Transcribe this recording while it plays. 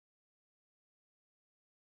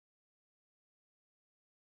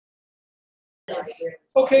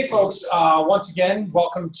Okay, folks, once again,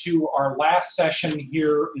 welcome to our last session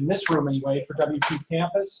here in this room anyway for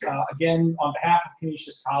WPCampus. Again, on behalf of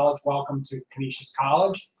Canisius College, welcome to Canisius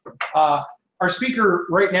College. Our speaker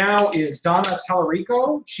right now is Donna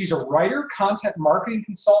Talarico. She's a writer, content marketing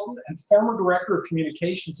consultant, and former director of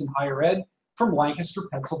communications in higher ed from Lancaster,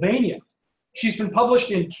 Pennsylvania. She's been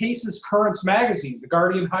published in Case's Currents magazine, The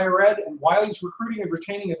Guardian Higher Ed, and Wiley's Recruiting and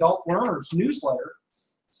Retaining Adult Learners newsletter.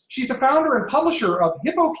 She's the founder and publisher of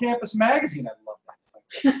WPCampus magazine, I love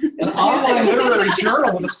that thing, an online literary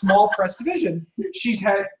journal with a small press division. She's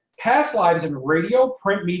had past lives in radio,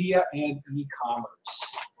 print media, and e-commerce.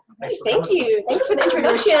 Thank you. Thanks for the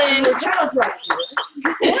introduction.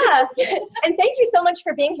 Yeah, and thank you so much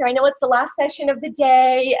for being here. I know it's the last session of the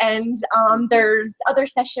day, and there's other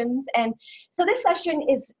sessions. And so this session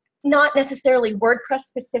is not necessarily WordPress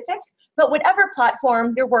specific, but whatever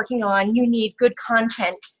platform you're working on, you need good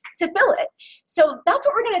content to fill it. So that's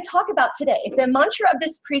what we're going to talk about today. The mantra of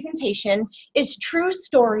this presentation is true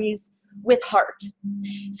stories with heart.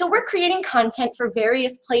 So we're creating content for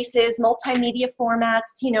various places, multimedia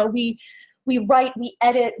formats. You know, we write, we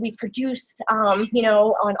edit, we produce, you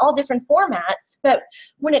know, on all different formats. But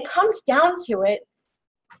when it comes down to it,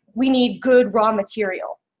 we need good raw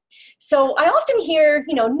material. So I often hear,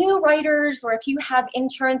 you know, new writers, or if you have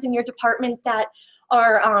interns in your department that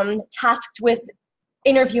are tasked with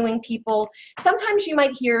interviewing people, sometimes you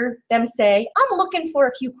might hear them say, I'm looking for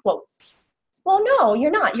a few quotes. Well, no,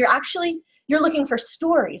 you're not. You're looking for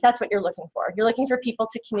stories. That's what you're looking for. You're looking for people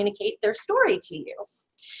to communicate their story to you.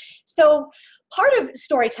 So part of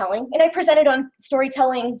storytelling, and I presented on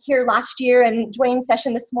storytelling here last year, and Dwayne's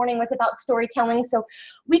session this morning was about storytelling, so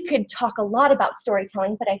we could talk a lot about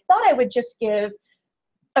storytelling, but I thought I would just give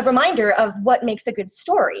a reminder of what makes a good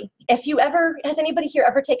story. Has anybody here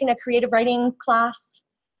ever taken a creative writing class?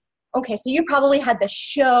 Okay, so you probably had the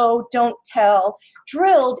show, don't tell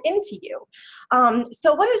drilled into you.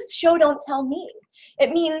 So what does show, don't tell mean?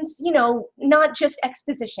 It means, you know, not just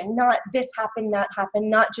exposition, not this happened, that happened,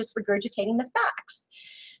 not just regurgitating the facts.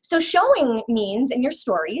 So showing means in your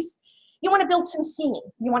stories, you want to build some scene.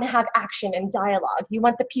 You want to have action and dialogue. You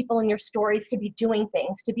want the people in your stories to be doing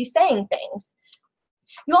things, to be saying things.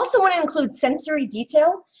 You also want to include sensory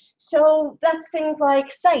detail. So that's things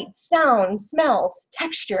like sight, sound, smells,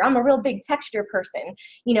 texture. I'm a real big texture person.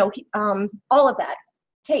 You know, all of that.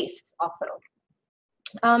 Taste also.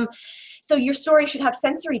 So your story should have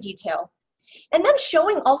sensory detail. And then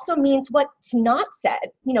showing also means what's not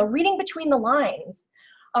said. You know, reading between the lines.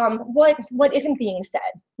 What isn't being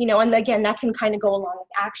said. You know, and again, that can kind of go along with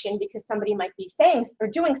action, because somebody might be saying or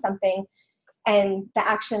doing something, and the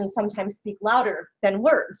actions sometimes speak louder than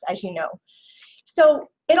words, as you know. So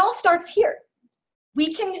it all starts here.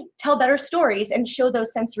 We can tell better stories and show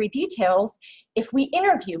those sensory details if we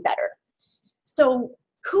interview better. So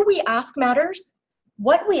who we ask matters,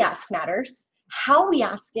 what we ask matters, how we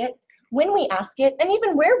ask it, when we ask it, and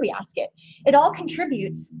even where we ask it. It all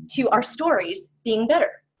contributes to our stories being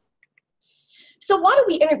better. So why do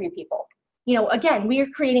we interview people? You know, again, we are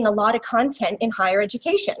creating a lot of content in higher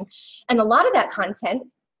education, and a lot of that content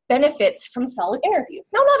benefits from solid interviews.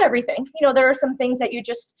 Now, not everything. You know, there are some things that you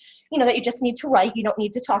just need to write. You don't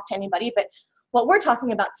need to talk to anybody. But what we're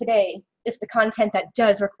talking about today is the content that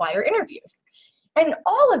does require interviews. And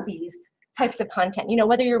all of these types of content, you know,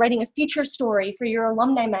 whether you're writing a feature story for your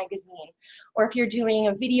alumni magazine, or if you're doing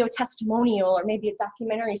a video testimonial, or maybe a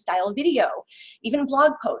documentary style video, even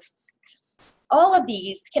blog posts, all of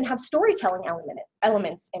these can have storytelling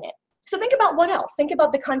elements in it. So think about what else. Think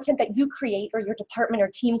about the content that you create or your department or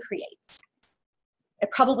team creates.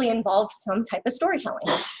 It probably involves some type of storytelling.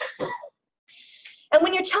 And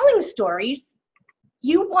when you're telling stories,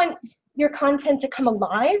 you want your content to come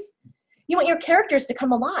alive. You want your characters to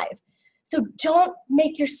come alive. So don't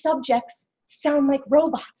make your subjects sound like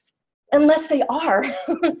robots, unless they are.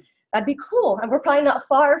 That'd be cool. And we're probably not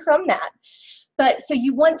far from that. But so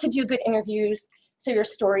you want to do good interviews so your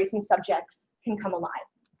stories and subjects can come alive.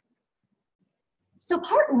 So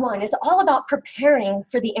part one is all about preparing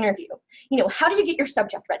for the interview. You know, how do you get your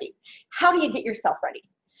subject ready? How do you get yourself ready?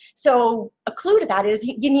 So a clue to that is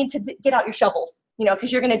you need to get out your shovels, you know,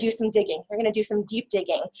 because you're going to do some digging. You're going to do some deep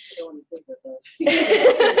digging.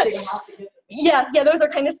 Yeah, those are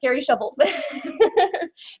kind of scary shovels.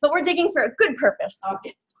 But we're digging for a good purpose,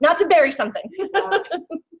 okay. Not to bury something. Okay.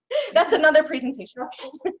 That's another presentation. Okay.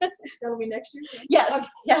 That'll be next year? Yes, okay.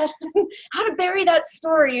 Yes. How to bury that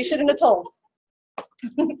story you shouldn't have told.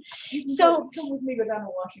 So come with me, go down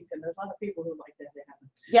to Washington. There's a lot of people who like that.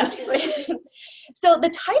 yes. So the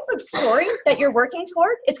type of story that you're working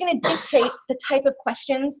toward is going to dictate the type of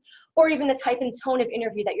questions or even the type and tone of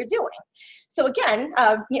interview that you're doing. So again,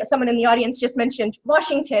 someone in the audience just mentioned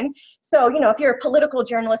Washington. So, if you're a political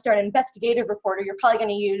journalist or an investigative reporter, you're probably going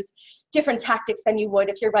to use different tactics than you would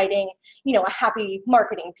if you're writing, a happy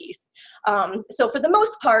marketing piece. So for the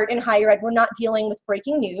most part in higher ed, we're not dealing with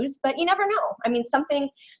breaking news, but you never know. I mean,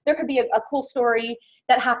 there could be a cool story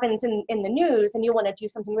that happens in the news and you want to do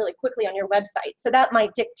something really quickly on your website. So that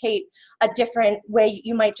might dictate a different way.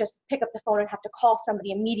 You might just pick up the phone and have to call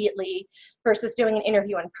somebody immediately versus doing an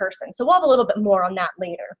interview in person. So we'll have a little bit more on that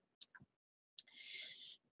later.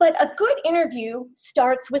 But a good interview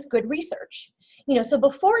starts with good research. So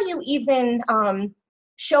before you even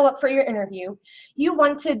show up for your interview, you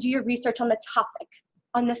want to do your research on the topic,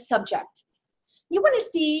 on the subject. You want to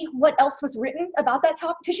see what else was written about that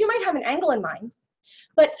topic, because you might have an angle in mind,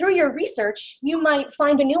 but through your research, you might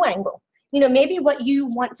find a new angle. Maybe what you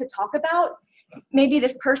want to talk about, maybe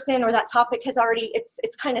this person or that topic has already,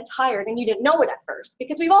 it's kind of tired and you didn't know it at first,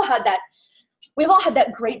 because we've all had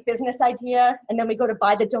that great business idea, and then we go to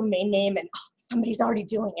buy the domain name and somebody's already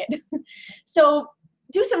doing it. So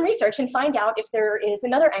do some research and find out if there is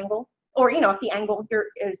another angle, or if the angle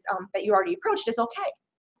that you already approached is okay.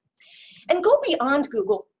 And go beyond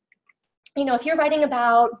Google. If you're writing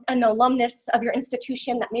about an alumnus of your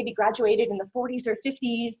institution that maybe graduated in the 40s or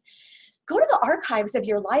 50s, go to the archives of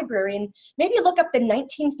your library and maybe look up the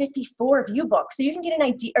 1954 view book so you can get an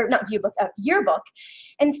idea, or not view book, yearbook,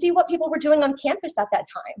 and see what people were doing on campus at that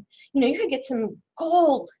time. You could get some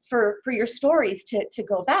gold for your stories to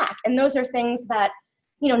go back. And those are things that,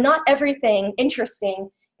 not everything interesting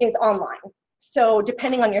is online. So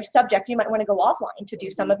depending on your subject, you might want to go offline to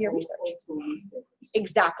do some of your research.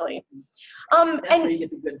 Exactly. That's where you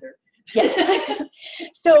get the good dirt. Yes.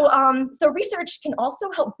 So research can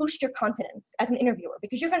also help boost your confidence as an interviewer,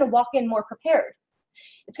 because you're going to walk in more prepared.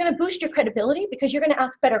 It's going to boost your credibility because you're going to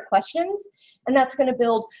ask better questions, and that's going to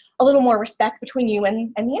build a little more respect between you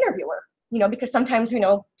and the interviewer, because sometimes,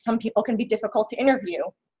 some people can be difficult to interview.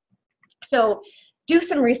 So do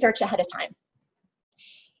some research ahead of time.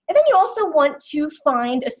 And then you also want to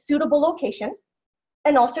find a suitable location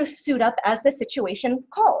and also suit up as the situation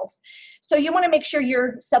calls. So you want to make sure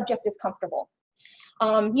your subject is comfortable.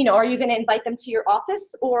 Are you going to invite them to your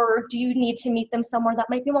office, or do you need to meet them somewhere that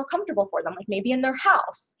might be more comfortable for them, like maybe in their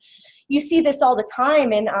house? You see this all the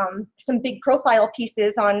time in some big profile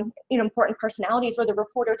pieces on important personalities where the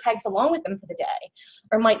reporter tags along with them for the day,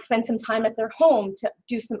 or might spend some time at their home to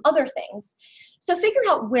do some other things. So figure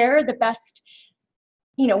out where the best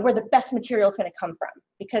material is going to come from,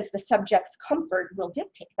 because the subject's comfort will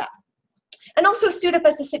dictate that. And also suit up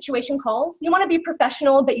as the situation calls. You want to be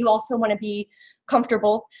professional, but you also want to be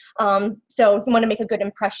comfortable. So you want to make a good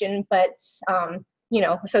impression, but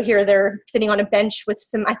so here they're sitting on a bench with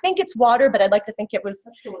some, I think it's water, but I'd like to think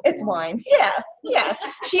it's wine. Yeah.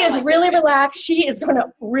 She is really relaxed. She is going to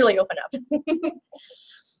really open up.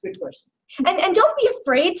 Good questions. And don't be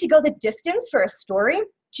afraid to go the distance for a story,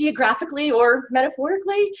 geographically or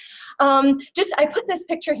metaphorically. I put this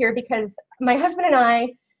picture here because my husband and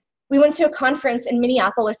we went to a conference in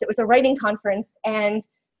Minneapolis. It was a writing conference, and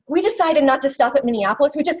we decided not to stop at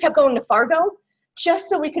Minneapolis. We just kept going to Fargo just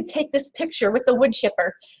so we could take this picture with the wood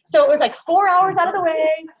chipper. So it was like 4 hours out of the way,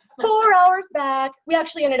 4 hours back. We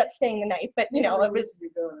actually ended up staying the night, but that was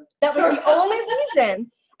the only reason.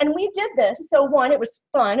 And we did this. So one, it was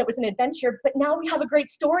fun. It was an adventure, but now we have a great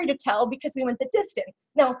story to tell because we went the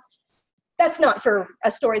distance. Now, that's not for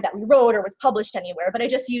a story that we wrote or was published anywhere, but I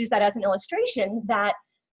just use that as an illustration that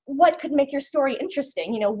what could make your story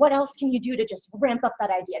interesting? What else can you do to just ramp up that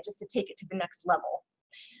idea, just to take it to the next level?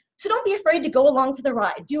 So don't be afraid to go along for the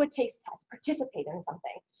ride. Do a taste test. Participate in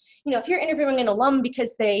something. If you're interviewing an alum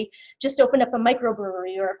because they just opened up a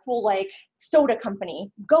microbrewery or a cool soda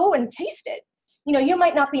company, go and taste it. You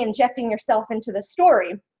might not be injecting yourself into the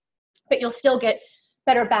story, but you'll still get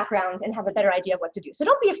better background and have a better idea of what to do. So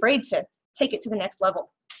don't be afraid to take it to the next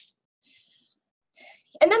level.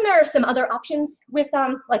 And then there are some other options with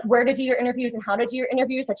where to do your interviews and how to do your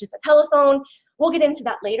interviews, such as the telephone. We'll get into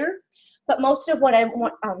that later. But most of what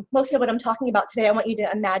I'm talking about today, I want you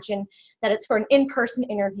to imagine that it's for an in-person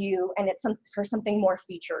interview and it's for something more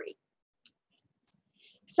feature-y.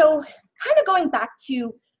 So kind of going back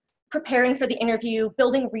to preparing for the interview,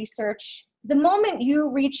 building research, the moment you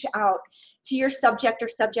reach out to your subject or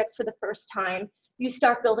subjects for the first time, you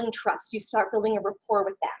start building trust, you start building a rapport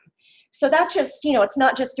with them. So that just, it's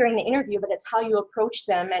not just during the interview, but it's how you approach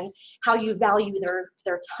them and how you value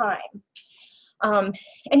their time.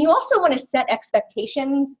 And you also want to set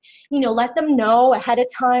expectations, let them know ahead of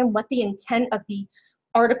time what the intent of the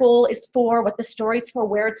article is for, what the story is for,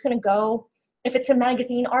 where it's going to go. If it's a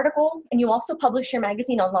magazine article and you also publish your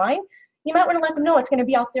magazine online, you might want to let them know it's going to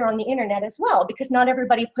be out there on the internet as well, because not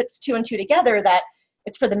everybody puts 2 and 2 together that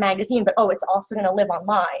it's for the magazine, but it's also going to live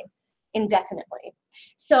online indefinitely.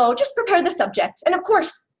 So just prepare the subject. And of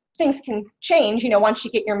course, things can change, once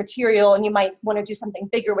you get your material, and you might want to do something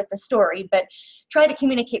bigger with the story, but try to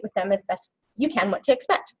communicate with them as best you can what to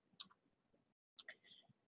expect.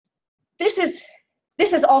 This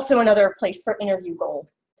is also another place for interview gold.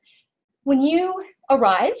 When you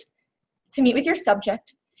arrive to meet with your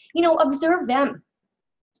subject, observe them.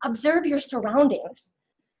 Observe your surroundings.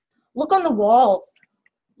 Look on the walls.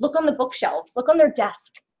 Look on the bookshelves. Look on their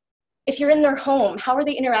desk. If you're in their home, how are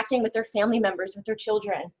they interacting with their family members, with their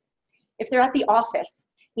children? If they're at the office,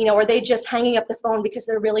 are they just hanging up the phone because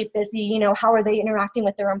they're really busy? How are they interacting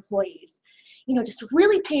with their employees? Just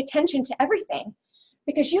really pay attention to everything,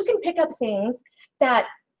 because you can pick up things that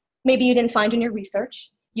maybe you didn't find in your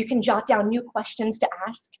research. You can jot down new questions to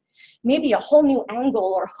ask. Maybe a whole new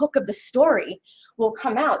angle or hook of the story will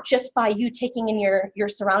come out just by you taking in your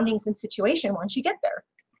surroundings and situation once you get there.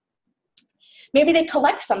 Maybe they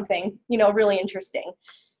collect something, really interesting,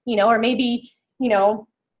 or maybe,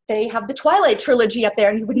 they have the Twilight trilogy up there,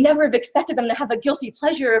 and you would never have expected them to have a guilty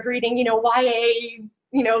pleasure of reading, YA,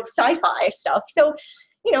 sci-fi stuff. So,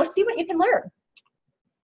 see what you can learn.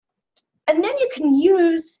 And then you can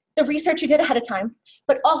use the research you did ahead of time,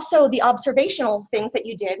 but also the observational things that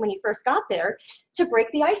you did when you first got there to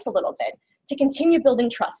break the ice a little bit, to continue building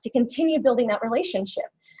trust, to continue building that relationship.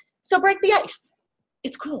 So break the ice.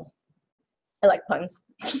 It's cool. I like puns.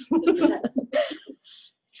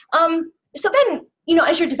 So then,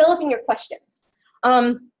 as you're developing your questions,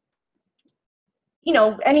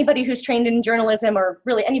 anybody who's trained in journalism, or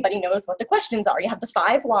really anybody, knows what the questions are. You have the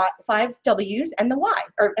 5 W's and the why,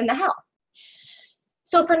 and the how.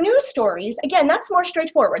 So for news stories, again, that's more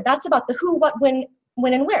straightforward. That's about the who, what, when,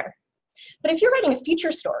 and where. But if you're writing a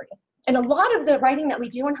feature story, and a lot of the writing that we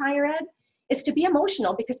do in higher ed is to be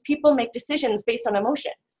emotional, because people make decisions based on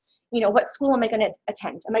emotion. What school am I going to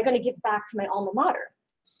attend? Am I going to give back to my alma mater?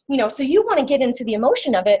 So you want to get into the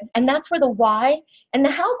emotion of it, and that's where the why and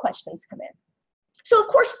the how questions come in. So of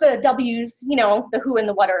course the W's, the who and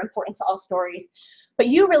the what are important to all stories, but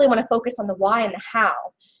you really want to focus on the why and the how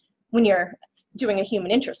when you're doing a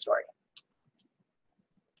human interest story.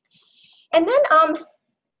 And then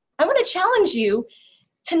I want to challenge you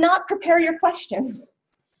to not prepare your questions.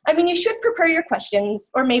 I mean, you should prepare your questions,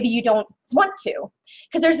 or maybe you don't want to,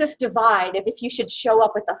 because there's this divide of if you should show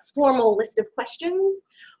up with a formal list of questions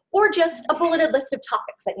or just a bulleted list of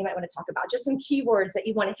topics that you might want to talk about, just some keywords that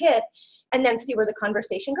you want to hit, and then see where the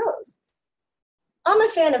conversation goes. I'm a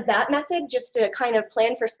fan of that method, just to kind of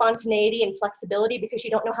plan for spontaneity and flexibility, because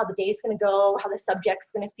you don't know how the day's going to go, how the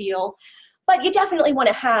subject's going to feel. But you definitely want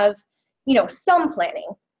to have, some planning.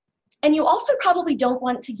 And you also probably don't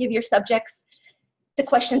want to give your subjects the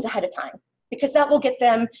questions ahead of time, because that will get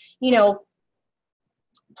them,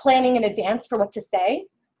 planning in advance for what to say,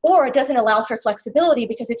 or it doesn't allow for flexibility,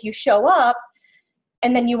 because if you show up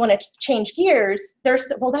and then you want to change gears,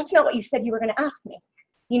 well, that's not what you said you were going to ask me.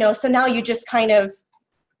 So now you just kind of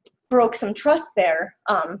broke some trust there.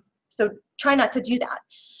 So try not to do that.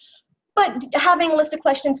 But having a list of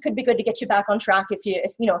questions could be good to get you back on track if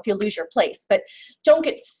you lose your place. But don't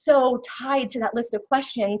get so tied to that list of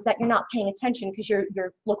questions that you're not paying attention because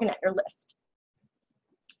you're looking at your list.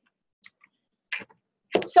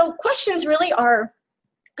 So questions really are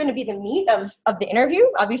going to be the meat of the interview.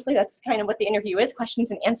 Obviously, that's kind of what the interview is,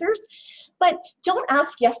 questions and answers. But don't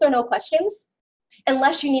ask yes or no questions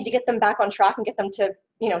unless you need to get them back on track and get them to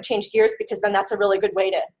change gears, because then that's a really good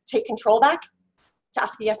way to take control back, to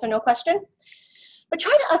ask a yes or no question. But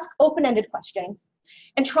try to ask open-ended questions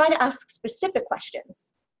and try to ask specific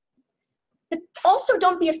questions. But also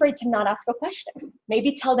don't be afraid to not ask a question.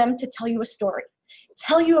 Maybe tell them to tell you a story.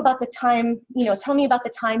 Tell you about the time, tell me about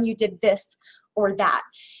the time you did this or that.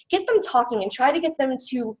 Get them talking and try to get them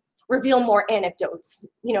to reveal more anecdotes.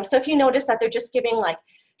 So if you notice that they're just giving like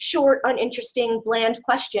short, uninteresting, bland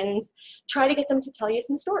questions, try to get them to tell you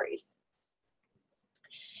some stories.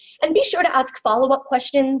 And be sure to ask follow-up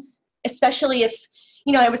questions, especially if,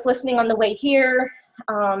 I was listening on the way here.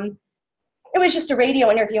 It was just a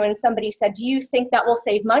radio interview and somebody said, do you think that will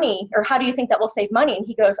save money? Or how do you think that will save money? And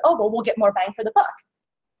he goes, oh, well, we'll get more bang for the buck.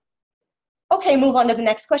 Okay, move on to the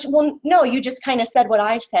next question. Well, no, you just kind of said what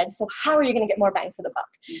I said, so how are you going to get more bang for the buck?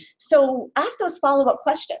 So ask those follow-up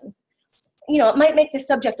questions. it might make the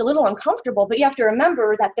subject a little uncomfortable, but you have to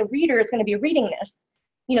remember that the reader is going to be reading this.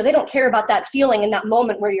 They don't care about that feeling in that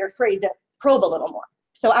moment where you're afraid to probe a little more.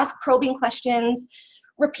 So ask probing questions,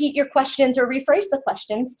 repeat your questions or rephrase the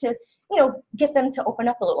questions to, get them to open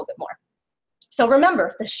up a little bit more. So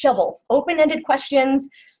remember the shovels, open-ended questions,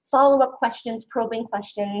 follow-up questions, probing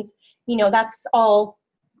questions, that's all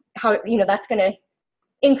how, that's going to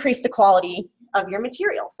increase the quality of your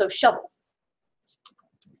material. So shovels.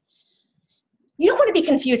 You don't want to be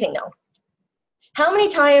confusing though. How many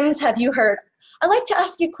times have you heard, I like to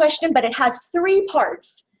ask you a question, but it has 3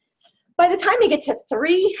 parts. By the time you get to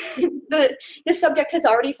 3, the subject has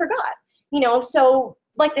already forgot. So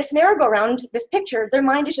like this merry-go-round, this picture, their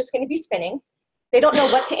mind is just going to be spinning. They don't know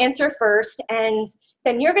what to answer first, and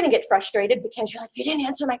then you're going to get frustrated because you're like, you didn't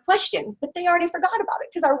answer my question, but they already forgot about it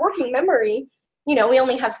because our working memory, we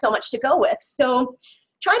only have so much to go with. So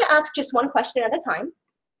try to ask just one question at a time.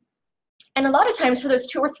 And a lot of times for those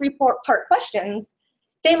 2 or 3 part questions,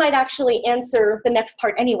 they might actually answer the next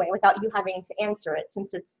part anyway without you having to answer it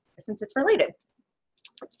since it's related.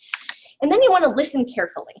 And then you want to listen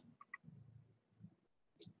carefully.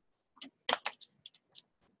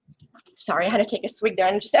 Sorry, I had to take a swig there.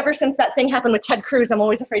 And just ever since that thing happened with Ted Cruz, I'm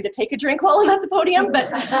always afraid to take a drink while I'm at the podium,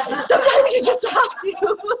 but sometimes you just have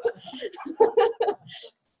to.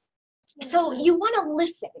 So you want to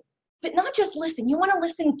listen, but not just listen. You want to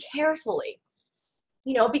listen carefully,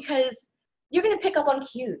 because you're going to pick up on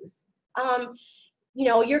cues.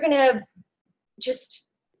 You're going to just,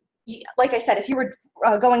 like I said, if you were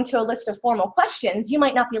going to a list of formal questions, you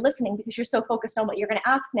might not be listening because you're so focused on what you're going to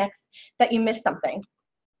ask next that you miss something.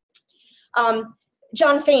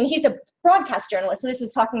 John Fain, he's a broadcast journalist, so this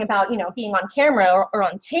is talking about, being on camera or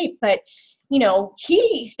on tape, but,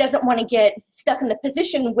 he doesn't want to get stuck in the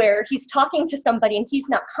position where he's talking to somebody and he's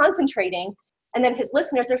not concentrating, and then his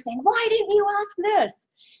listeners are saying, why didn't you ask this?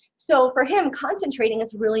 So for him, concentrating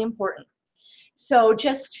is really important. So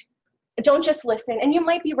don't just listen, and you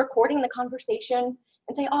might be recording the conversation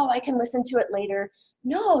and say, oh, I can listen to it later.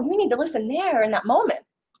 No, you need to listen there in that moment.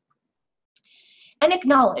 And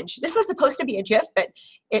acknowledge. This was supposed to be a GIF, but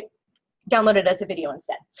it downloaded as a video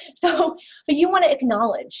instead. So, but you want to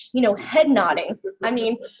acknowledge, head nodding. I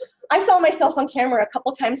mean, I saw myself on camera a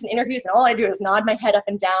couple times in interviews, and all I do is nod my head up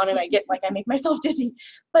and down, and I make myself dizzy.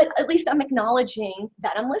 But at least I'm acknowledging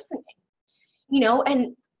that I'm listening.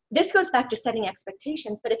 And this goes back to setting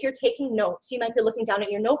expectations, but if you're taking notes, you might be looking down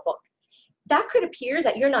at your notebook. That could appear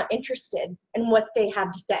that you're not interested in what they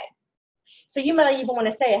have to say. So you might even want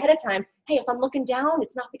to say ahead of time, hey, if I'm looking down,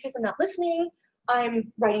 it's not because I'm not listening,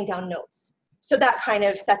 I'm writing down notes. So that kind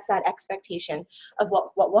of sets that expectation of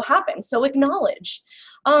what will happen. So acknowledge.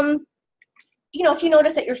 If you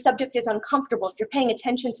notice that your subject is uncomfortable, if you're paying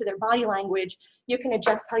attention to their body language, you can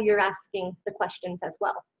adjust how you're asking the questions as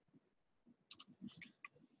well.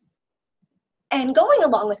 And going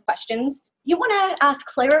along with questions, you want to ask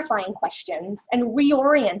clarifying questions and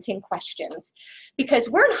reorienting questions, because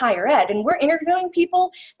we're in higher ed and we're interviewing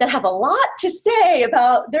people that have a lot to say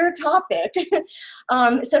about their topic.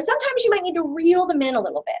 So sometimes you might need to reel them in a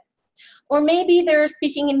little bit. Or maybe they're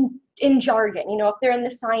speaking in jargon, if they're in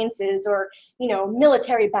the sciences or,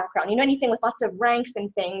 military background, anything with lots of ranks and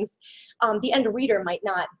things, the end reader might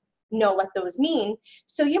not know what those mean.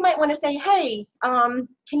 So you might want to say, hey, can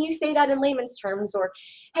you say that in layman's terms? Or,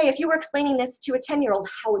 hey, if you were explaining this to a 10-year-old,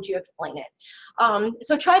 how would you explain it?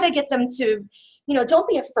 So try to get them to, don't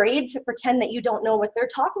be afraid to pretend that you don't know what they're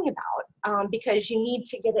talking about, because you need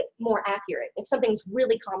to get it more accurate. If something's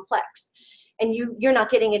really complex and you're not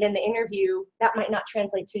getting it in the interview, that might not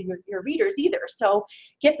translate to your readers either. So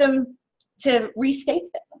get them to restate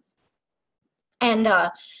things. And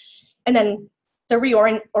then the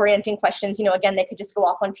reorienting questions, again, they could just go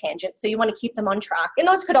off on tangents. So you want to keep them on track. And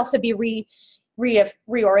those could also be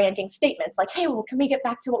reorienting statements like, hey, well, can we get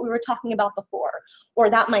back to what we were talking about before? Or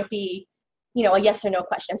that might be, a yes or no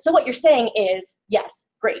question. So what you're saying is, yes,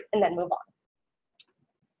 great, and then move on.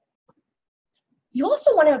 You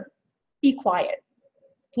also want to be quiet.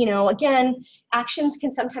 Again, actions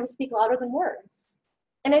can sometimes speak louder than words.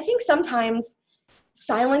 And I think sometimes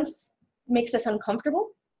silence makes us uncomfortable.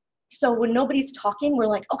 So when nobody's talking, we're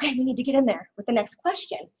like, okay, we need to get in there with the next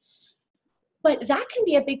question. But that can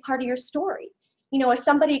be a big part of your story. As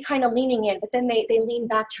somebody kind of leaning in, but then they lean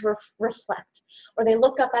back to reflect, or they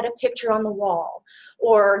look up at a picture on the wall,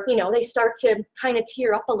 or, they start to kind of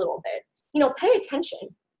tear up a little bit. Pay attention.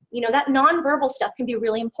 That nonverbal stuff can be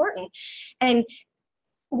really important. And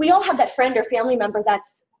we all have that friend or family member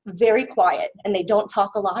that's very quiet and they don't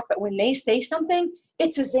talk a lot, but when they say something,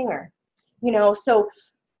 it's a zinger. So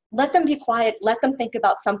Let them be quiet, let them think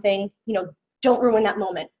about something, you know, don't ruin that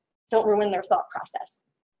moment. Don't ruin their thought process.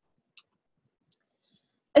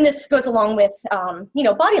 And this goes along with, you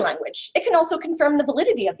know, body language. It can also confirm the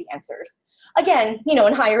validity of the answers. Again, you know,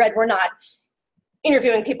 in higher ed, we're not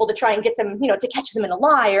interviewing people to try and get them, you know, to catch them in a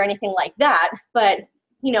lie or anything like that. But,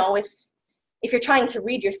 you know, if you're trying to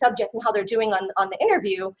read your subject and how they're doing on the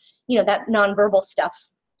interview, you know, that nonverbal stuff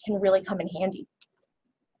can really come in handy.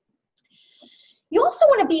 You also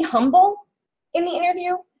want to be humble in the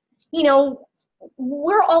interview. You know,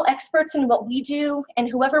 we're all experts in what we do, and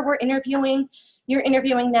whoever we're interviewing, you're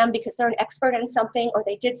interviewing them because they're an expert in something, or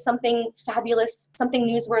they did something fabulous, something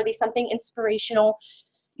newsworthy, something inspirational.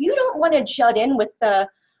 You don't want to jut in with the,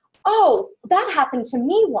 oh, that happened to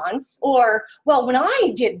me once, or, well, when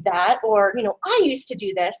I did that, or, you know, I used to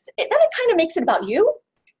do this. Then it kind of makes it about you,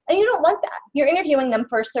 and you don't want that. You're interviewing them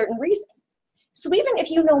for a certain reason. So even if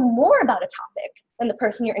you know more about a topic than the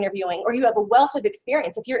person you're interviewing, or you have a wealth of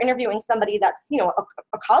experience, if you're interviewing somebody that's, you know,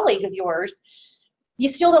 a colleague of yours, you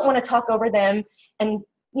still don't want to talk over them. And,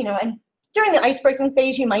 you know, and during the icebreaking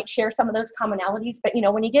phase, you might share some of those commonalities, but, you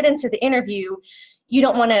know, when you get into the interview, you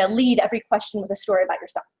don't want to lead every question with a story about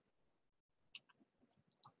yourself.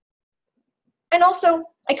 And also,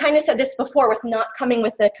 I kind of said this before with not coming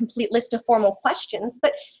with a complete list of formal questions,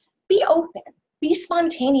 but be open. Be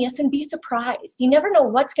spontaneous and be surprised. You never know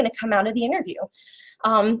what's going to come out of the interview.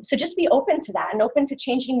 So just be open to that and open to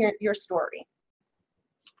changing your story.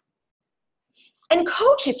 And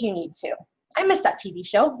coach if you need to. I miss that TV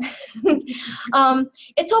show.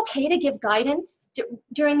 It's okay to give guidance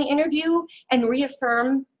during the interview and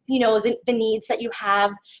reaffirm, you know, the needs that you have,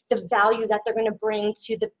 the value that they're going to bring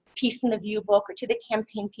to the piece in the view book or to the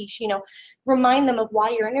campaign piece. You know, remind them of why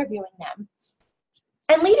you're interviewing them.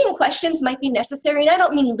 And leading questions might be necessary, and I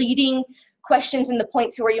don't mean leading questions in the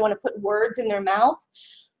point to where you want to put words in their mouth,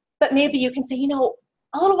 but maybe you can say, you know,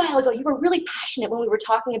 a little while ago, you were really passionate when we were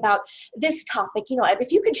talking about this topic. You know,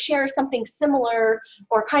 if you could share something similar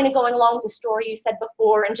or kind of going along with the story you said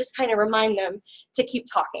before, and just kind of remind them to keep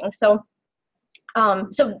talking. So,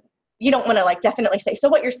 so you don't want to like definitely say, so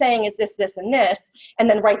what you're saying is this, this, and this, and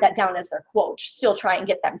then write that down as their quote. Still try and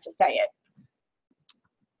get them to say it.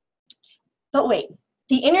 But wait.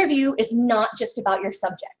 The interview is not just about your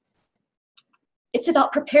subject. It's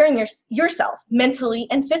about preparing yourself mentally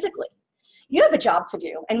and physically. You have a job to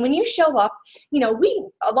do. And when you show up, you know,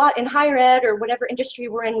 a lot in higher ed or whatever industry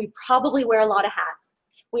we're in, we probably wear a lot of hats.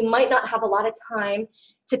 We might not have a lot of time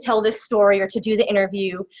to tell this story or to do the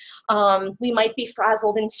interview. We might be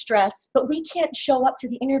frazzled and stressed, but we can't show up to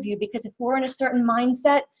the interview because if we're in a certain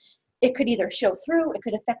mindset, it could either show through, it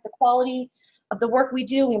could affect the quality of the work we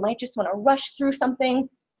do. We might just want to rush through something.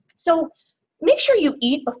 So make sure you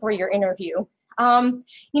eat before your interview. You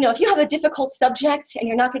know, if you have a difficult subject and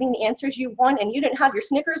you're not getting the answers you want and you didn't have your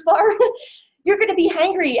Snickers bar, you're going to be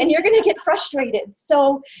hangry and you're going to get frustrated.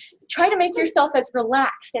 So try to make yourself as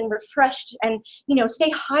relaxed and refreshed and, you know, stay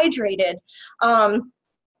hydrated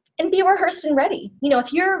and be rehearsed and ready. You know,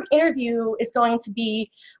 if your interview is going to be,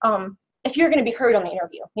 if you're going to be heard on the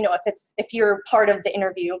interview, you know, if you're part of the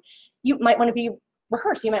interview, you might want to be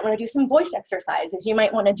rehearsed. You might want to do some voice exercises. You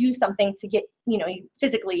might want to do something to get, you know, you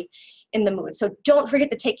physically in the mood. So don't forget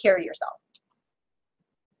to take care of yourself.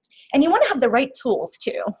 And you want to have the right tools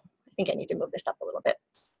too. I think I need to move this up a little bit.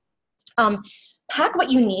 Pack what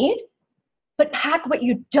you need, but pack what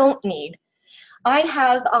you don't need. I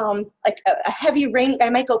have like a heavy rain, I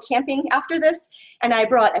might go camping after this, and I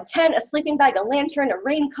brought a tent, a sleeping bag, a lantern, a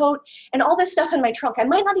raincoat, and all this stuff in my trunk. I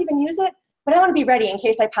might not even use it, but I want to be ready in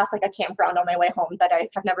case I pass like a campground on my way home that I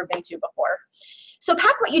have never been to before. So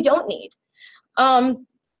pack what you don't need.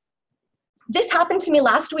 This happened to me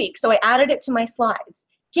last week, so I added it to my slides.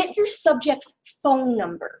 Get your subject's phone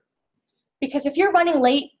number. Because if you're running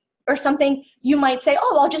late or something, you might say,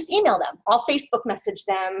 oh, I'll just email them. I'll Facebook message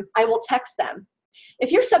them. I will text them.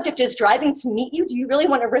 If your subject is driving to meet you, do you really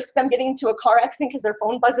want to risk them getting into a car accident because their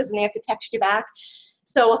phone buzzes and they have to text you back?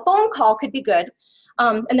 So a phone call could be good.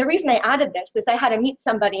 And the reason I added this is I had to meet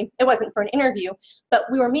somebody. It wasn't for an interview, but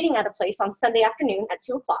we were meeting at a place on Sunday afternoon at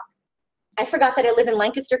 2 o'clock. I forgot that I live in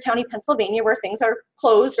Lancaster County, Pennsylvania, where things are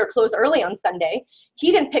closed or close early on Sunday. He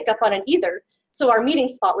didn't pick up on it either. So our meeting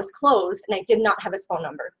spot was closed and I did not have his phone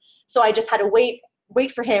number. So I just had to wait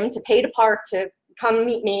for him to pay to park to come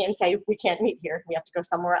meet me and say, we can't meet here. We have to go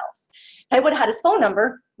somewhere else. If I would have had his phone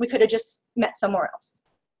number, we could have just met somewhere else.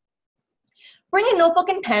 Bring a notebook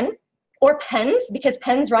and pen, or pens, because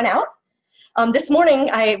pens run out. This morning,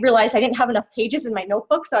 I realized I didn't have enough pages in my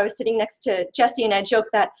notebook, so I was sitting next to Jesse and I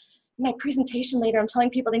joked that, my presentation later, I'm telling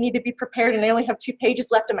people they need to be prepared and I only have 2 pages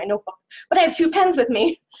left in my notebook, but I have 2 pens with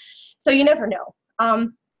me. So you never know.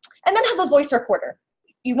 And then have a voice recorder.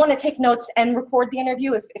 You want to take notes and record the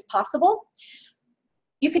interview if possible.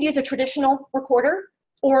 You could use a traditional recorder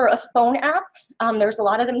or a phone app. There's a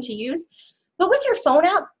lot of them to use. But with your phone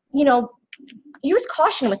app, you know, use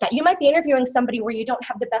caution with that. You might be interviewing somebody where you don't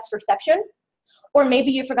have the best reception, or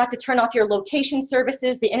maybe you forgot to turn off your location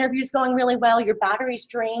services, the interview's going really well, your battery's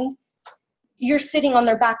drained. You're sitting on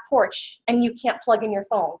their back porch and you can't plug in your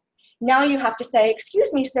phone. Now you have to say,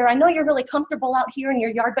 excuse me, sir, I know you're really comfortable out here in your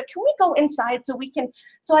yard, but can we go inside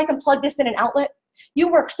so I can plug this in an outlet? You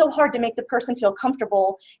work so hard to make the person feel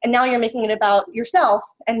comfortable, and now you're making it about yourself,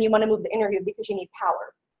 and you want to move the interview because you need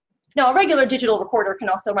power. Now, a regular digital recorder can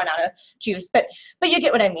also run out of juice, but you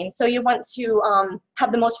get what I mean. So you want to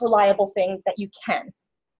have the most reliable thing that you can.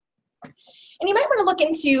 And you might want to look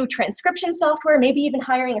into transcription software, maybe even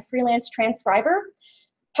hiring a freelance transcriber.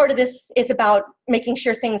 Part of this is about making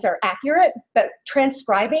sure things are accurate, but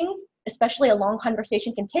transcribing, especially a long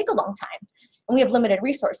conversation, can take a long time. And we have limited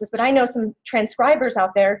resources, but I know some transcribers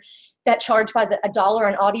out there that charge by $1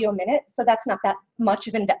 an audio minute, so that's not that much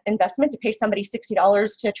of an investment to pay somebody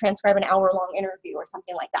 $60 to transcribe an hour-long interview or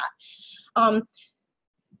something like that.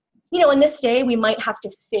 You know, in this day, we might have to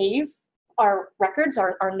save our records,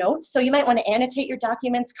 our notes, so you might want to annotate your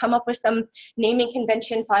documents, come up with some naming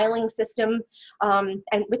convention filing system,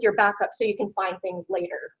 and with your backup so you can find things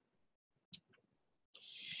later.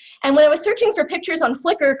 And when I was searching for pictures on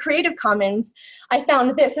Flickr Creative Commons, I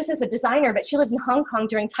found this. This is a designer, but she lived in Hong Kong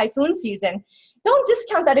during typhoon season. Don't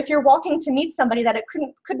discount that if you're walking to meet somebody that it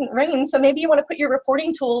couldn't rain, so maybe you want to put your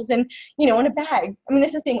reporting tools in, you know, in a bag. I mean,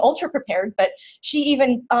 this is being ultra prepared, but she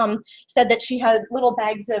even said that she had little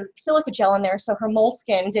bags of silica gel in there so her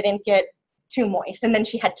moleskin didn't get too moist. And then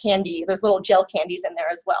she had candy, those little gel candies in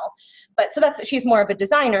there as well. But so she's more of a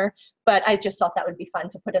designer, but I just thought that would be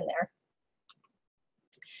fun to put in there.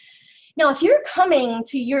 Now, if you're coming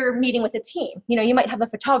to your meeting with a team, you know, you might have a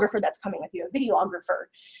photographer that's coming with you, a videographer.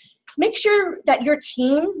 Make sure that your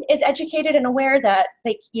team is educated and aware that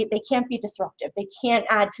they can't be disruptive. They can't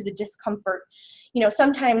add to the discomfort. You know,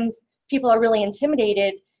 sometimes people are really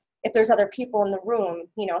intimidated if there's other people in the room,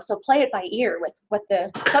 you know, so play it by ear with what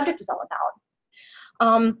the subject is all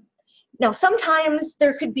about. Now, sometimes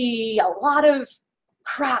there could be a lot of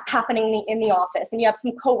crap happening in the office, and you have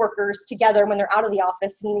some coworkers together when they're out of the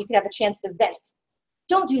office, and you could have a chance to vent.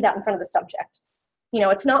 Don't do that in front of the subject. You know,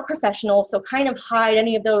 it's not professional, so kind of hide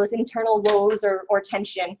any of those internal woes or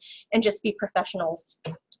tension and just be professionals.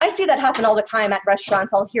 I see that happen all the time at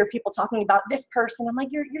restaurants. I'll hear people talking about this person. I'm like,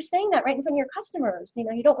 you're saying that right in front of your customers. You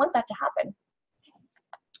know, you don't want that to happen.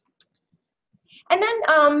 And then,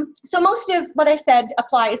 so most of what I said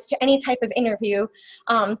applies to any type of interview,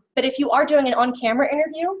 but if you are doing an on-camera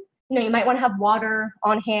interview, you know, you might want to have water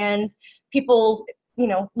on hand. People, you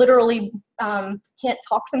know, literally can't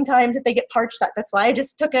talk sometimes if they get parched. That's why I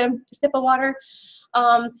just took a sip of water.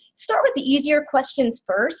 Start with the easier questions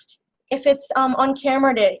first, if it's on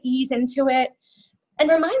camera, to ease into it, and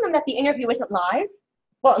remind them that the interview isn't live.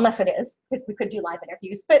 Well, unless it is, because we could do live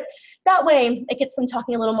interviews, but that way it gets them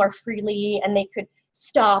talking a little more freely, and they could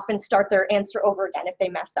stop and start their answer over again if they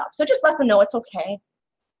mess up. So just let them know it's okay.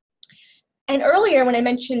 And earlier when I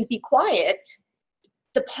mentioned be quiet,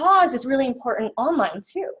 the pause is really important online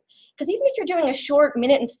too, because even if you're doing a short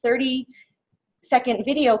 1:30-second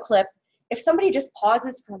video clip, if somebody just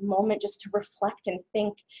pauses for a moment just to reflect and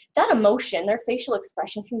think, that emotion, their facial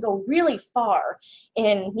expression, can go really far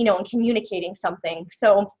in, you know, in communicating something.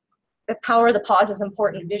 So the power of the pause is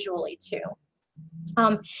important visually too.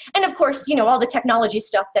 And of course, you know, all the technology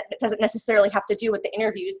stuff that doesn't necessarily have to do with the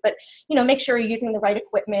interviews, but, you know, make sure you're using the right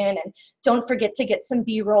equipment, and don't forget to get some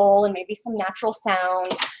B-roll and maybe some natural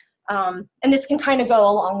sound. And this can kind of go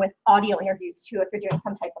along with audio interviews too if you're doing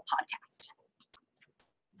some type of podcast.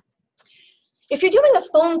 If you're doing a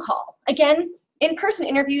phone call, again, in-person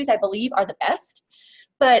interviews, I believe, are the best,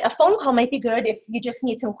 but a phone call might be good if you just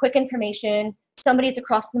need some quick information, somebody's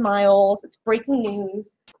across the miles, it's breaking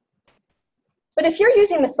news. But if you're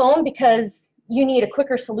using the phone because you need a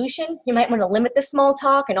quicker solution, you might want to limit the small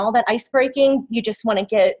talk and all that ice breaking. You just want to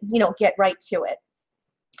get right to it.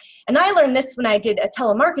 And I learned this when I did a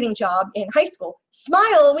telemarketing job in high school.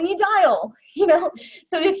 Smile when you dial, you know.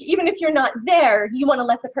 So even if you're not there, you want to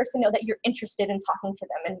let the person know that you're interested in talking to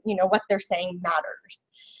them, and, you know, what they're saying matters.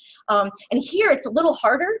 And here it's a little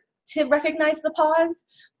harder to recognize the pause,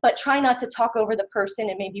 but try not to talk over the person,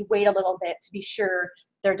 and maybe wait a little bit to be sure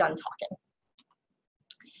they're done talking.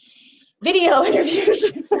 Video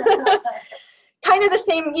interviews. kind of the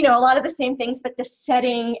same, you know, a lot of the same things, but the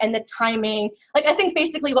setting and the timing. Like, I think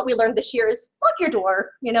basically what we learned this year is lock your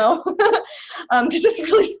door, you know, because this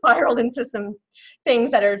really spiraled into some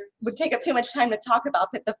things that would take up too much time to talk about,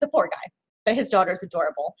 but the poor guy. But his daughter's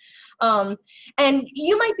adorable. And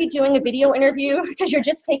you might be doing a video interview because you're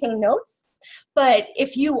just taking notes, but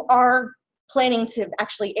if you are planning to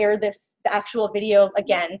actually air the actual video,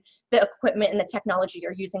 again, the equipment and the technology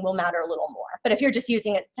you're using will matter a little more. But if you're just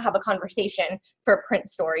using it to have a conversation for a print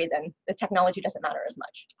story, then the technology doesn't matter as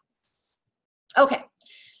much. Okay,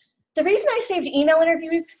 the reason I saved email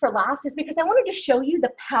interviews for last is because I wanted to show you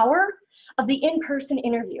the power of the in-person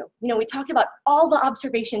interview. You know, we talked about all the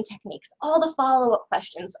observation techniques, all the follow-up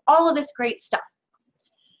questions, all of this great stuff.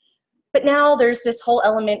 But now there's this whole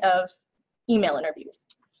element of email interviews.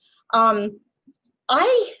 I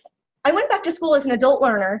went back to school as an adult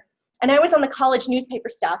learner, and I was on the college newspaper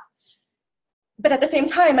staff. But at the same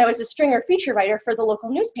time, I was a stringer feature writer for the local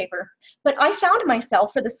newspaper. But I found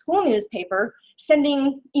myself, for the school newspaper,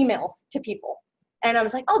 sending emails to people. And I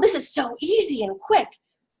was like, oh, this is so easy and quick.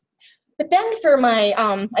 But then for my,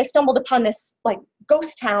 I stumbled upon this like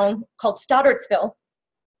ghost town called Stoddartsville.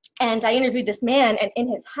 And I interviewed this man, and in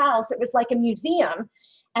his house, it was like a museum.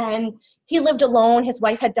 And he lived alone. His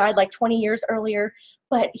wife had died like 20 years earlier,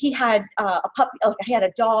 but he had a puppy, he had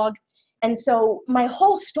a dog. And so my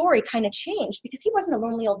whole story kind of changed because he wasn't a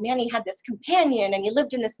lonely old man. He had this companion and he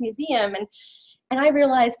lived in this museum. And I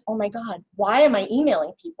realized, oh my God, why am I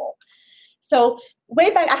emailing people? So way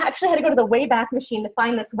back, I actually had to go to the Wayback Machine to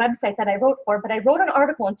find this website that I wrote for, but I wrote an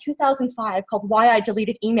article in 2005 called Why I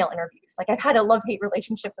Deleted Email Interviews. Like, I've had a love-hate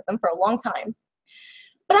relationship with them for a long time.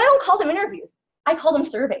 But I don't call them interviews. I call them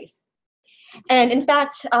surveys. And in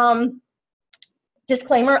fact,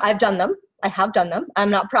 disclaimer, I've done them. I have done them. I'm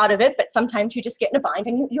not proud of it, but sometimes you just get in a bind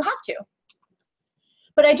and you have to.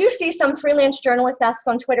 But I do see some freelance journalists ask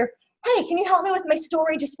on Twitter, hey, can you help me with my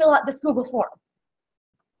story? Just fill out this Google form.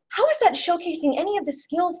 How is that showcasing any of the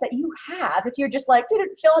skills that you have if you're just like,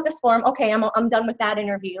 fill out this form, okay, I'm done with that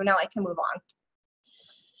interview, now I can move on.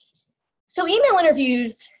 So email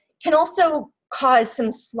interviews can also cause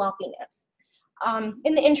some sloppiness.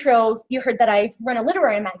 In the intro, you heard that I run a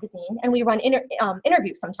literary magazine and we run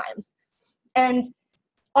interviews sometimes. And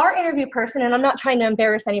our interview person, and I'm not trying to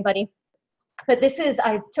embarrass anybody, but this is,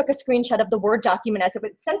 I took a screenshot of the Word document as it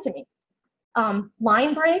was sent to me.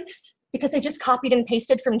 Line breaks, because they just copied and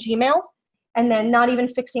pasted from Gmail, and then not even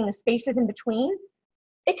fixing the spaces in between.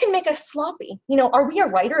 It can make us sloppy. You know, are we a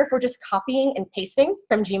writer if we're just copying and pasting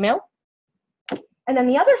from Gmail? And then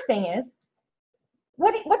the other thing is,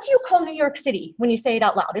 what do you call New York City when you say it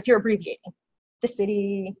out loud, if you're abbreviating? The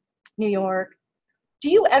city, New York. Do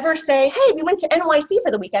you ever say, hey, we went to NYC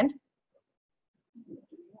for the weekend?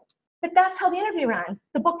 But that's how the interview ran,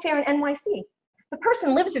 the book fair in NYC. The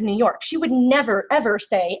person lives in New York. She would never, ever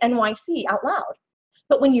say NYC out loud.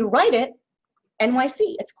 But when you write it,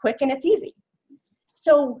 NYC, it's quick and it's easy.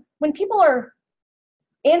 So when people are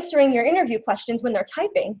answering your interview questions when they're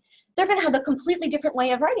typing, they're going to have a completely different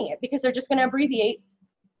way of writing it because they're just going to abbreviate,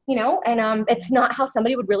 you know, and it's not how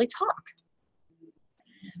somebody would really talk.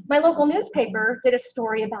 My local newspaper did a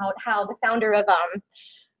story about how the founder of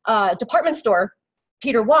a department store,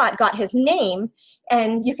 Peter Watt, got his name,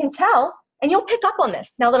 and you can tell, and you'll pick up on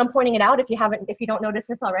this now that I'm pointing it out if you don't notice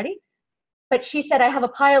this already. But she said, I have a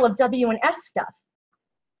pile of W and S stuff.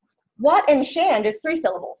 Watt and Shand is 3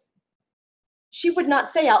 syllables. She would not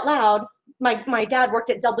say out loud, my dad worked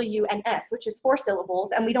at W and S, which is 4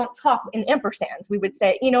 syllables, and we don't talk in ampersands. We would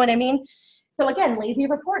say, you know what I mean? So again, lazy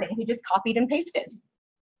reporting. He just copied and pasted.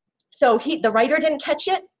 So the writer didn't catch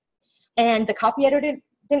it, and the copy editor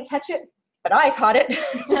didn't catch it, but I caught it.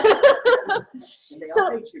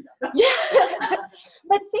 So, yeah,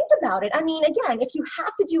 but think about it. I mean, again, if you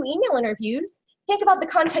have to do email interviews, think about the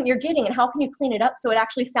content you're getting and how can you clean it up so it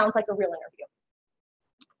actually sounds like a real interview.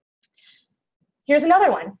 Here's another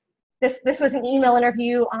one. This was an email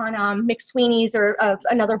interview on McSweeney's or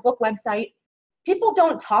another book website. People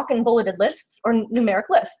don't talk in bulleted lists or numeric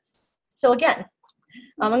lists. So again,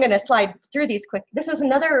 I'm going to slide through these quick. This was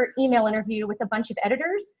another email interview with a bunch of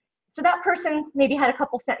editors. So that person maybe had a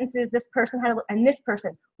couple sentences, this person had, and this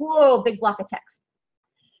person, whoa, big block of text.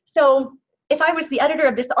 So if I was the editor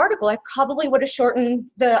of this article, I probably would have shortened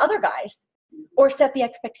the other guys or set the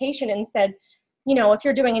expectation and said, you know, if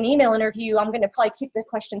you're doing an email interview, I'm going to probably keep the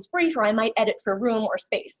questions brief, or I might edit for room or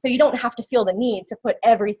space. So you don't have to feel the need to put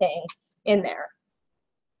everything in there.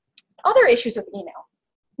 Other issues with email,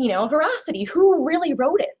 you know, veracity, who really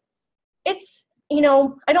wrote it? It's, you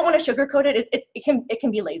know, I don't want to sugarcoat it. It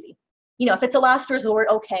can be lazy. You know, if it's a last resort,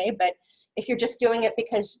 okay, but if you're just doing it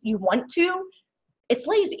because you want to, It's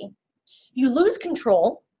lazy. You lose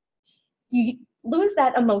control, you lose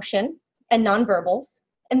that emotion and nonverbals,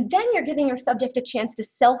 and then you're giving your subject a chance to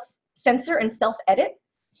self-censor and self-edit.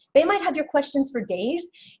 They might have your questions for days,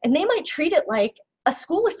 and they might treat it like a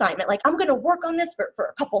school assignment, like I'm gonna work on this for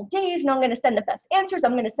a couple days, and I'm gonna send the best answers,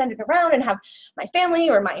 I'm gonna send it around and have my family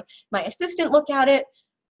or my assistant look at it.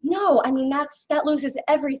 No, I mean, that loses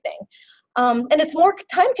everything. And it's more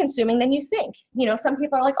time consuming than you think. You know, some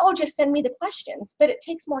people are like, oh, just send me the questions, but it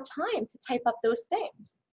takes more time to type up those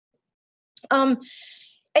things.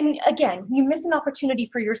 And again, you miss an opportunity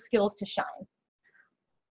for your skills to shine.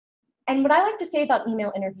 And what I like to say about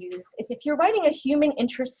email interviews is if you're writing a human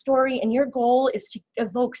interest story and your goal is to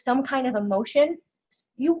evoke some kind of emotion,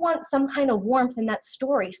 you want some kind of warmth in that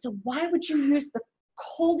story. So why would you use the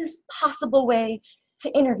coldest possible way to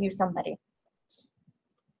interview somebody?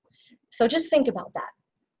 So just think about that.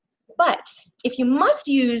 But if you must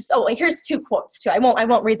use, oh, here's 2 quotes too. I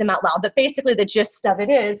won't read them out loud, but basically the gist of it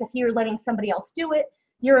is if you're letting somebody else do it,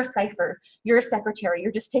 you're a cipher, you're a secretary,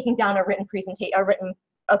 you're just taking down a written presentation, a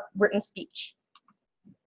written speech.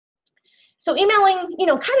 So emailing, you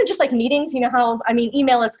know, kind of just like meetings, you know how, I mean,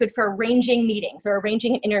 email is good for arranging meetings or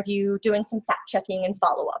arranging an interview, doing some fact checking and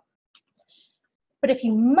follow up. But if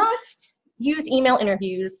you must use email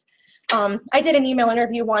interviews, I did an email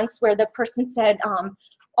interview once where the person said,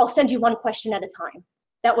 I'll send you 1 question at a time.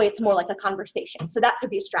 That way it's more like a conversation. So that could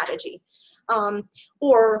be a strategy.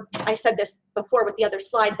 Or I said this before with the other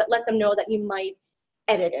slide, but let them know that you might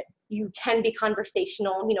edit it. You can be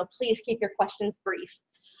conversational, you know, please keep your questions brief.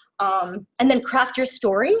 And then craft your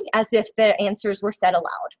story as if the answers were said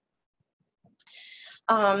aloud.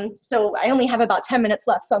 So I only have about 10 minutes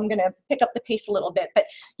left, so I'm gonna pick up the pace a little bit, but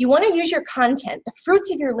you wanna use your content, the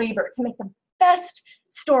fruits of your labor, to make the best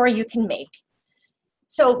story you can make.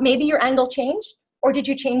 So maybe your angle changed, or did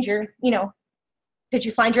you change your, you know, did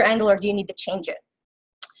you find your angle or do you need to change it?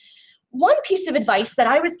 One piece of advice that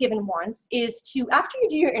I was given once is to, after you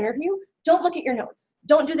do your interview, don't look at your notes.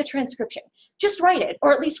 Don't do the transcription. Just write it,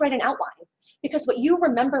 or at least write an outline. Because what you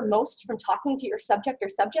remember most from talking to your subject or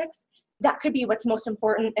subjects, that could be what's most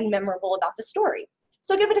important and memorable about the story.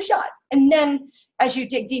 So give it a shot. And then as you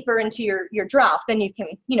dig deeper into your draft, then you can,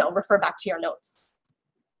 you know, refer back to your notes.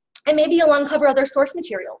 And maybe you'll uncover other source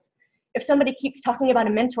materials. If somebody keeps talking about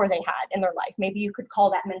a mentor they had in their life, maybe you could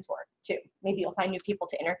call that mentor too. Maybe you'll find new people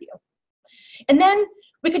to interview. And then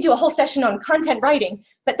we could do a whole session on content writing,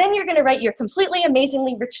 but then you're gonna write your completely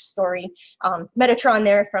amazingly rich story. Metatron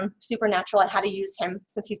there from Supernatural, I had to use him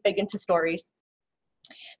since he's big into stories.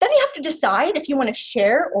 Then you have to decide if you wanna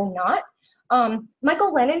share or not.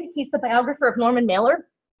 Michael Lennon, he's the biographer of Norman Mailer,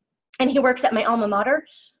 and he works at my alma mater,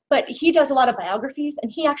 but he does a lot of biographies,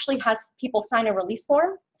 and he actually has people sign a release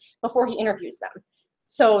form before he interviews them.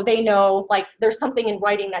 So they know, like, there's something in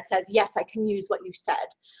writing that says, yes, I can use what you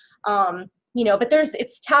said. You know, but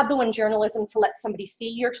it's taboo in journalism to let somebody see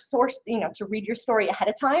your source, you know, to read your story ahead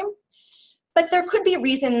of time. But there could be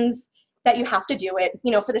reasons that you have to do it,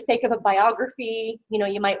 you know, for the sake of a biography, you know,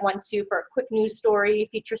 you might want to, for a quick news story,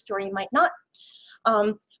 feature story, you might not.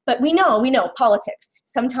 But we know politics.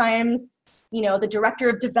 Sometimes, you know, the director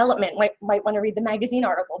of development might want to read the magazine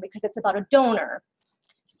article because it's about a donor.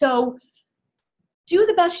 So do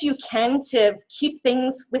the best you can to keep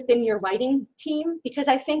things within your writing team, because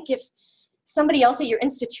I think if somebody else at your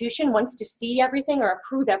institution wants to see everything or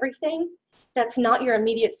approve everything that's not your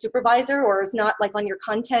immediate supervisor or is not like on your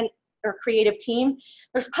content or creative team,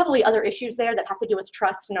 there's probably other issues there that have to do with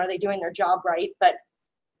trust and are they doing their job right. But,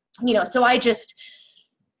 you know, so I just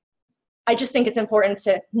think it's important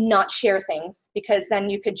to not share things, because then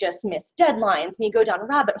you could just miss deadlines and you go down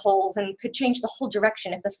rabbit holes and could change the whole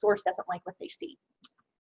direction if the source doesn't like what they see.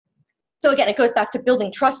 So again, it goes back to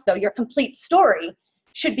building trust though. Your complete story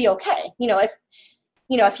should be okay. You know,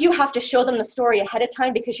 if you have to show them the story ahead of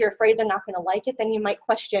time because you're afraid they're not going to like it, then you might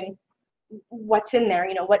question what's in there.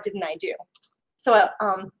 You know, what didn't I do? So,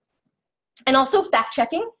 and also fact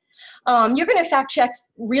checking. You're going to fact check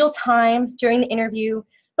real time during the interview,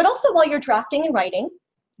 but also while you're drafting and writing,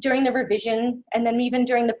 during the revision, and then even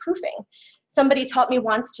during the proofing. Somebody taught me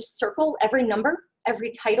once to circle every number,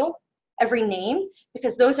 every title, every name,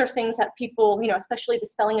 because those are things that people, you know, especially the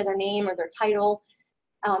spelling of their name or their title,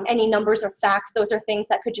 any numbers or facts, those are things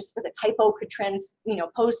that could just, with a typo, could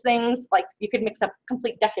pose things. Like you could mix up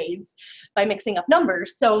complete decades by mixing up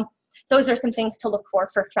numbers. So those are some things to look for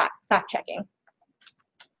fact checking.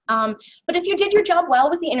 But if you did your job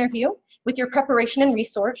well with the interview, with your preparation and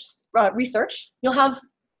research, you'll have,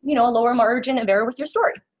 you know, a lower margin of error with your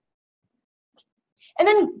story. And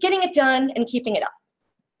then getting it done and keeping it up.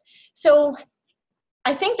 So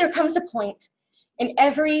I think there comes a point In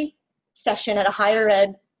every session at a higher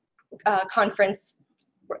ed conference,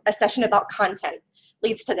 a session about content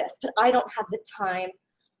leads to this, but I don't have the time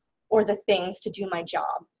or the things to do my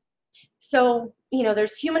job. So, you know,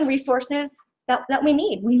 there's human resources that we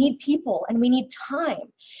need. We need people and we need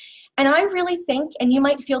time. And I really think, and you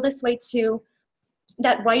might feel this way too,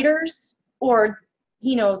 that writers, or,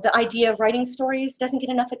 you know, the idea of writing stories doesn't get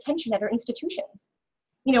enough attention at our institutions.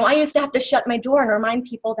 You know, I used to have to shut my door and remind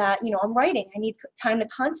people that, you know, I'm writing. I need time to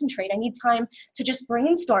concentrate. I need time to just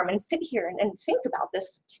brainstorm and sit here and think about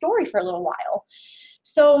this story for a little while.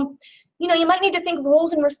 So, you know, you might need to think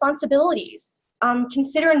roles and responsibilities.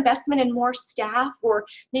 Consider investment in more staff, or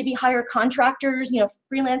maybe hire contractors, you know,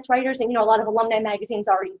 freelance writers. And, you know, a lot of alumni magazines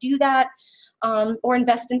already do that. Or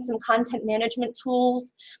invest in some content management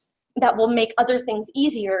tools that will make other things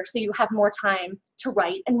easier, so you have more time to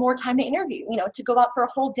write and more time to interview, you know, to go out for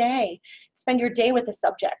a whole day, spend your day with the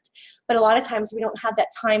subject. But a lot of times we don't have that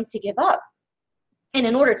time to give up. And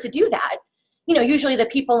in order to do that, you know, usually the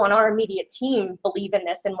people on our immediate team believe in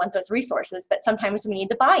this and want those resources, but sometimes we need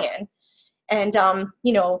the buy-in. And,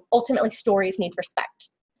 you know, ultimately stories need respect.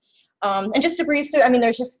 And just to breeze through, I mean,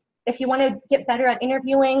 there's just, if you want to get better at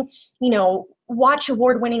interviewing, you know, watch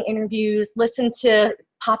award-winning interviews, listen to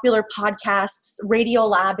popular podcasts. Radio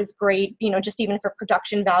Lab is great, you know, just even for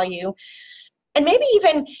production value. And maybe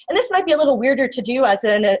even, and this might be a little weirder to do as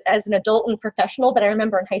an adult and professional, but I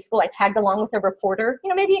remember in high school I tagged along with a reporter. You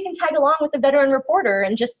know, maybe you can tag along with a veteran reporter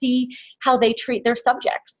and just see how they treat their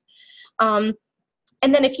subjects. And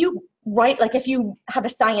then if you write, like if you have a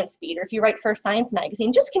science beat, or if you write for a science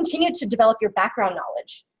magazine, just continue to develop your background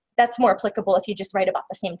knowledge. That's more applicable if you just write about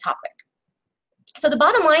the same topic. So the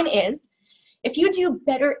bottom line is, if you do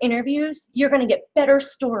better interviews, you're going to get better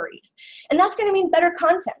stories. And that's going to mean better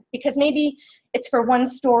content, because maybe it's for one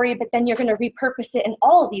story, but then you're going to repurpose it in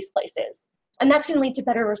all of these places. And that's going to lead to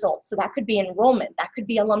better results. So that could be enrollment, that could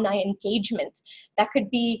be alumni engagement, that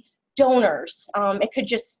could be donors. It could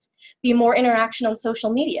just be more interaction on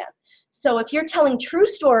social media. So if you're telling true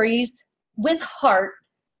stories with heart,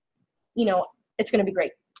 you know, it's going to be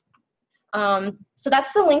great. So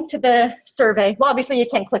that's the link to the survey. Well, obviously you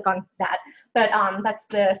can't click on that, but that's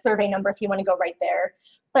the survey number if you want to go right there.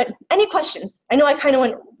 But any questions? I know I kind of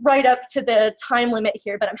went right up to the time limit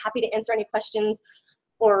here, but I'm happy to answer any questions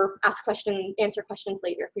or answer questions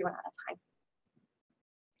later if we run out of time.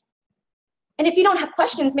 And if you don't have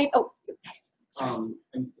questions, maybe, oh. I'm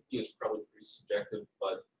thinking it's probably pretty subjective,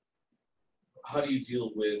 but how do you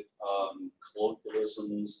deal with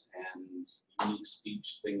colloquialisms and unique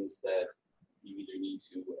speech, things that you either need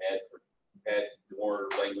to add more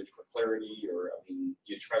language for clarity, or, I mean,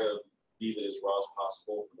 do you try to leave it as raw as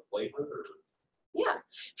possible for the flavor? Or? Yeah.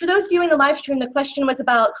 For those viewing the live stream, the question was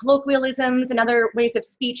about colloquialisms and other ways of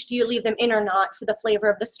speech. Do you leave them in or not for the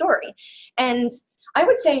flavor of the story? And I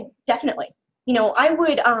would say definitely. You know, I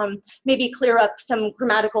would maybe clear up some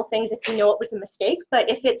grammatical things if you know it was a mistake, but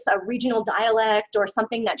if it's a regional dialect or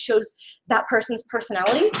something that shows that person's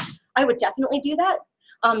personality, I would definitely do that.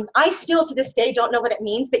 I still to this day don't know what it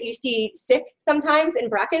means, but you see sick sometimes in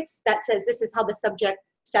brackets that says this is how the subject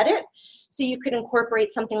said it. So you could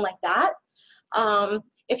incorporate something like that.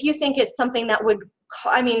 If you think it's something that would,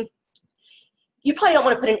 I mean, you probably don't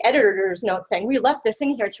want to put an editor's note saying we left this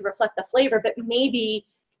in here to reflect the flavor, but maybe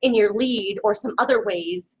in your lead or some other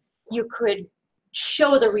ways, you could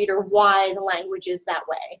show the reader why the language is that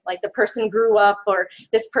way. Like the person grew up, or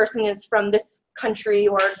this person is from this country,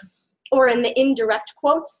 or in the indirect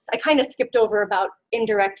quotes. I kind of skipped over about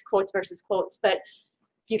indirect quotes versus quotes, but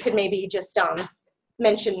you could maybe just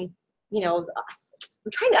mention, you know,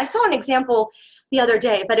 I saw an example the other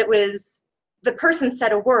day, but it was the person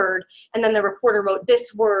said a word, and then the reporter wrote,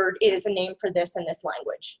 this word is a name for this in this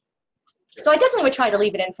language. So I definitely would try to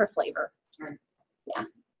leave it in for flavor. Right. Yeah.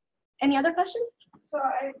 Any other questions? So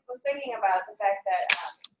I was thinking about the fact that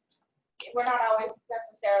we're not always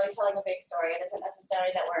necessarily telling a big story. It isn't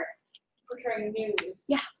necessarily that we're procuring news.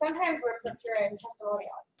 Yeah. Sometimes we're procuring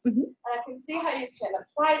testimonials. Mm-hmm. And I can see how you can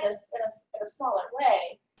apply this in a smaller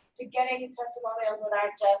way to getting testimonials that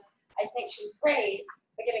aren't just, I think she's great,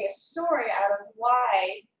 but getting a story out of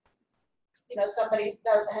why, you know, somebody has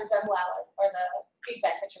done well, or the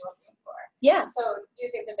feedback that you're looking for. Yeah. So do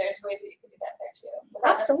you think that there's ways that you can do that there too?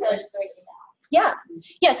 Without Absolutely. necessarily just doing email. Yeah.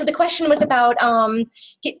 Yeah, so the question was about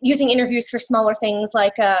using interviews for smaller things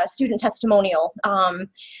like a student testimonial.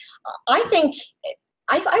 I think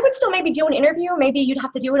I would still maybe do an interview. Maybe you'd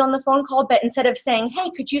have to do it on the phone call, but instead of saying, hey,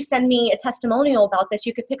 could you send me a testimonial about this,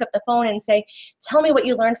 you could pick up the phone and say, tell me what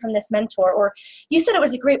you learned from this mentor, or you said it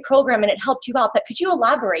was a great program and it helped you out, but could you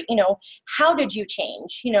elaborate? You know, how did you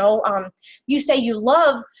change? You know, you say you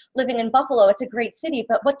love living in Buffalo, it's a great city,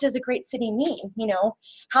 but what does a great city mean? You know,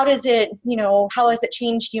 how does it, you know, how has it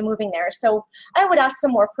changed you moving there? So I would ask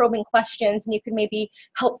some more probing questions, and you could maybe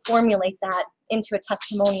help formulate that into a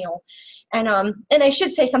testimonial. And I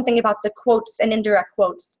should say something about the quotes and indirect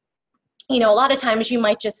quotes. You know, a lot of times you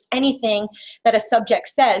might just, anything that a subject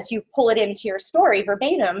says, you pull it into your story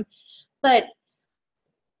verbatim. But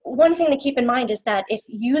one thing to keep in mind is that if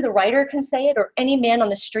you, the writer, can say it, or any man on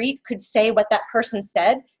the street could say what that person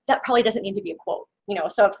said, that probably doesn't need to be a quote. You know,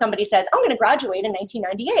 so if somebody says, I'm going to graduate in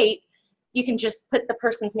 1998, you can just put the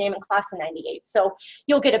person's name in class in 98. So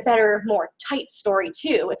you'll get a better, more tight story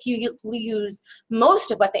too if you use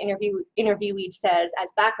most of what the interviewee says as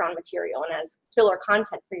background material and as filler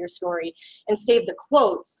content for your story, and save the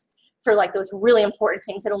quotes for like those really important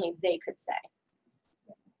things that only they could say.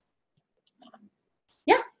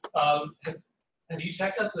 Yeah. Have you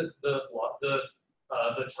checked out the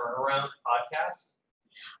Turnaround podcast?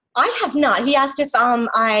 I have not. He asked if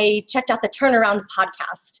I checked out the Turnaround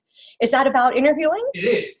podcast. Is that about interviewing? It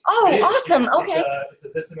is. Oh, it is. awesome. Okay. It's a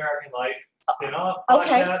This American Life spin-off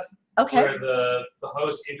Okay. podcast Okay. where the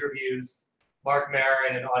host interviews Mark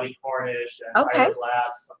Maron and Audie Cornish and Okay. Ira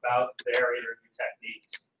Glass about their interview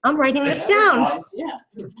techniques. I'm writing this down. Yeah.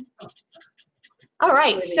 All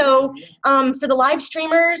right. So for the live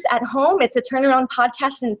streamers at home, it's a Turnaround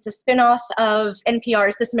podcast, and it's a spin-off of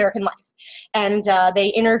NPR's This American Life. And they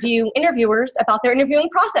interview interviewers about their interviewing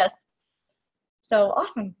process. So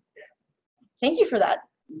awesome. Thank you for that.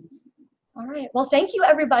 All right. Well, thank you,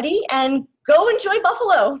 everybody, and go enjoy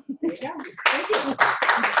Buffalo. There you go. Thank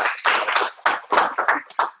you.